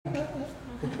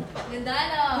Ganda,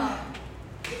 no?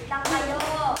 Wait lang kayo.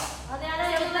 Ano yan?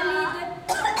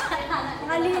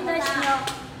 Mga leaders nyo.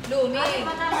 Blooming.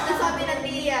 Ano sabi ng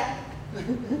tiya?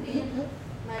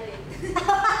 Mali.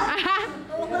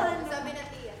 Sabi ng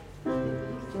tiya.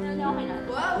 Ano okay na?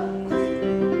 Wow!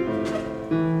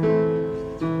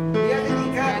 Yan, hindi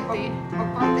ka.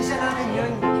 Mag-practice natin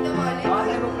yun. Hindi ka mali. Baka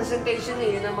na yung presentation eh,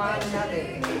 yun ang mahal natin.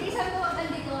 Hindi sabi ko agad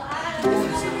dito.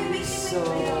 So,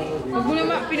 Huwag mo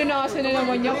naman, pinunasan na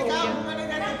naman niya, kuya.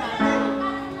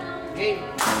 game.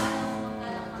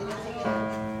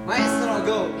 Maestro,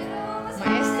 go!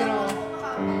 Maestro.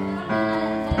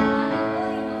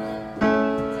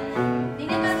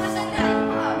 Dinipatasan na.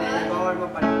 Bawal mo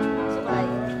pala.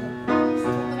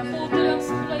 Naputo lang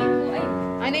sa kulay ko. Ay,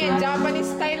 Ano yan,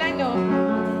 Japanese style ano?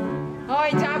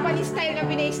 Hoy, Japanese style na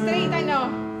pinay-straight ano?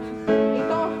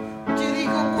 Ito.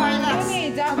 Chirico Pilots! Ano eh,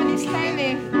 Japanese style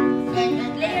eh.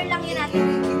 Layer lang yun natin.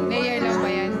 Layer lang ba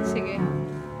yan? Sige.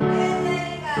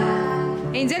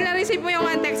 Angel, na-receive mo yung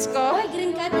text ko? Uy,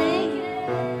 green card eh.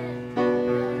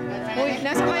 Uy,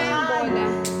 nasa kaya yung bola?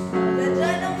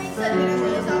 Nandiyan nung minsan,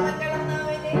 pinag-usapan ka lang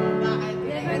namin eh. Bakit?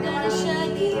 Never gonna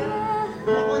shut you up.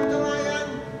 Napunto nga yan.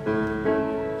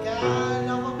 Kaya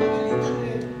napapagalitan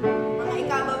eh. Mga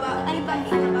ikababa. Ay, ba?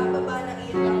 Ikababa ng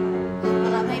iyan.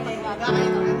 Marami pa yung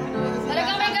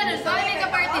talagang may ganun. Bakit may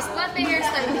ka-artist? Bakit may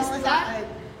hairstylist? Ha?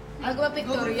 Ako ba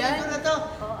pictorial? Ito na to.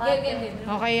 Game.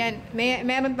 Okay yan.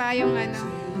 Meron tayong ano.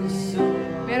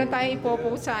 Meron tayong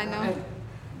ipopost sa ano.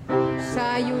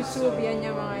 Sa YouTube. Yan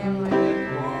yung mga yung ano.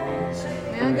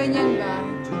 May ganyan ba?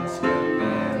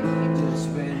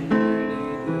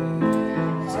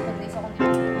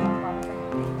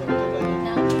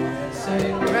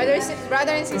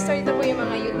 Brother and sister, ito po yung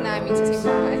mga youth namin sa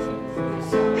simbahan.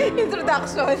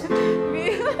 Introduction.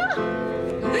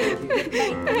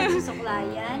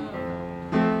 Susuklayan.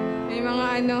 May mga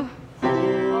ano.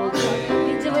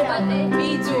 Video mo dati.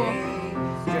 Video.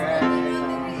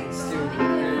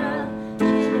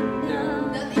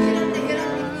 Dati hirap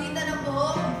kita ng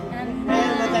buhok.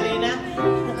 Ayan, madali na.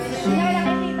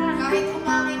 Kahit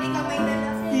kumakinig ka may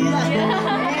dala.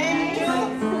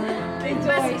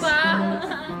 Mas pa.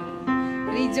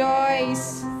 Rejoice.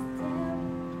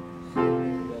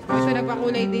 Ito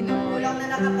nagpakulay din oh. Kulang na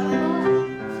nakatawan mo.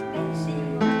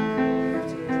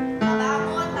 Taba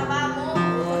mo, taba mo.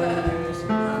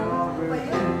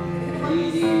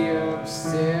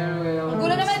 Ang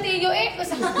gulo naman ng tiyo eh.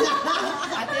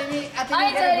 Ay,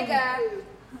 sorry ka.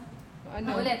 Ano?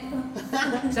 Ulit.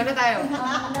 Saan na tayo?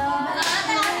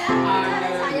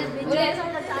 Ulit.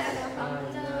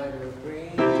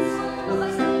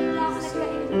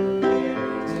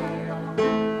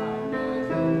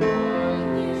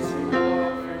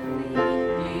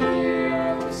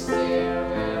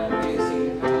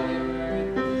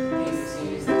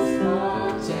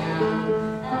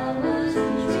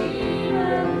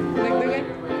 Dagdagan.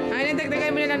 Ano,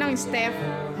 dagdagan mo na lang ng step.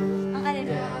 Ang alin?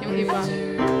 Yung iba.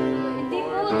 Hindi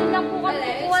po, doon lang po kami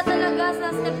kukuha talaga sa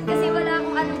step kasi wala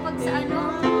akong anong pag sa ano,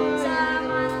 sa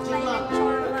mga silent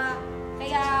chorba.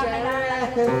 Kaya kailangan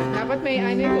Dapat may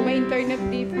ano, kung may internet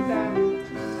dito da.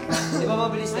 Di ba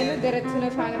mabilis na Ano, yan? diretso na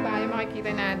sana tayo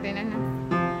makikita natin. Ano?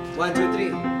 1, 2,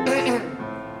 3.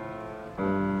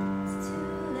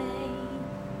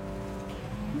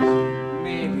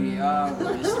 Maybe I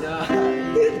was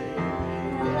dying.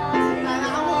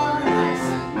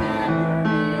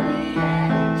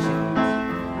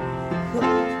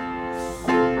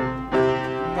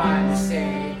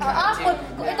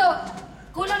 Ito.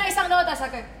 Kulang na isang nota sa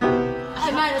akin.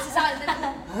 Ay, man. Sa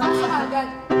agad.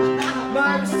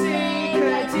 My mistake,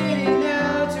 I didn't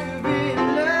know to be in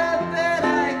love, but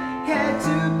I had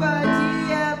to bite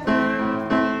the apple.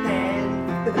 And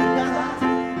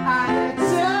I had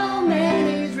so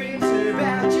many dreams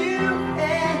about you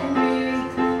and me.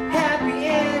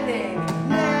 Happy ending.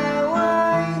 Now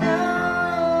I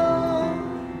know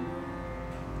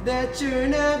that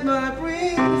you're not my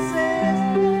princess.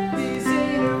 This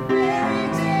ain't a fairy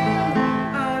tale.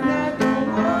 I'm not the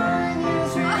one you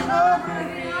dream over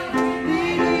me.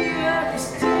 Did you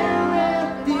understand?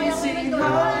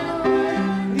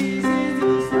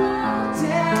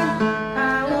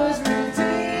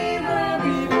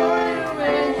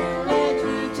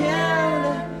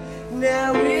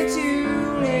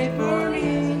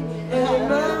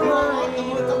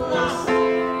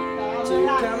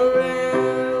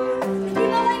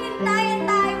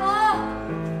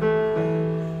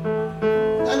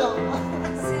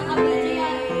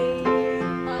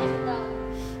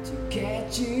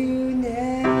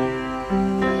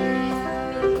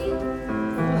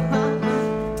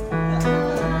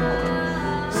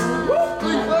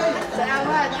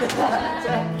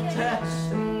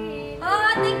 Oh,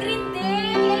 ate green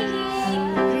din. Yay!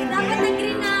 Dapat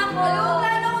nag-green na ako. Alam mo,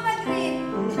 plano ko mag-green.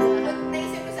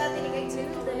 Naisip ko sa atin kay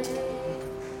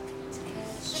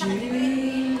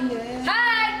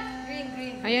Hi!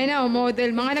 Ayan na, model.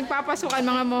 Mga nagpapasukan,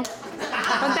 mga mo.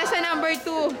 Contestant number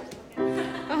 2.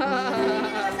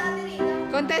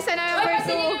 Contestant number Oy,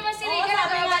 pasilingin 2. mo si Rika.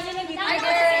 sabi nga niya na Ay,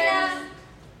 girls!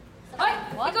 Oy,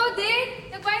 ikaw din?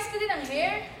 Nagbayas ka din ng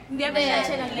hair? Hindi pa yan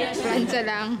siya lang yan. Pransa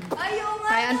lang. Ayaw nga.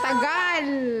 Kaya ang tagal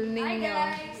Hi, ninyo.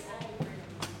 guys!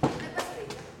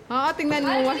 Oo, tingnan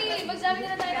mo. Actually, magsabi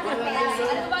na tayo ng pangalan.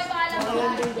 Ano ba yung pangalan mo?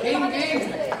 Game!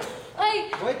 Ay!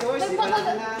 Wait, wait, si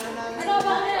Ano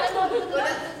ba? Ano?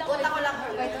 Punta ko lang.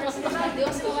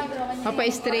 Diyos ko ka, bro.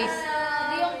 Papa-straight.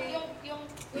 Yung...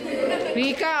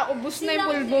 Rika, ubus na yung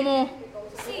pulbo mo.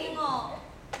 Singo.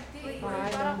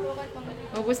 Parang bukat pang...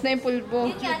 Ubus na yung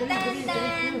pulbo. Yun nga. Tan,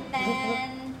 tan, tan.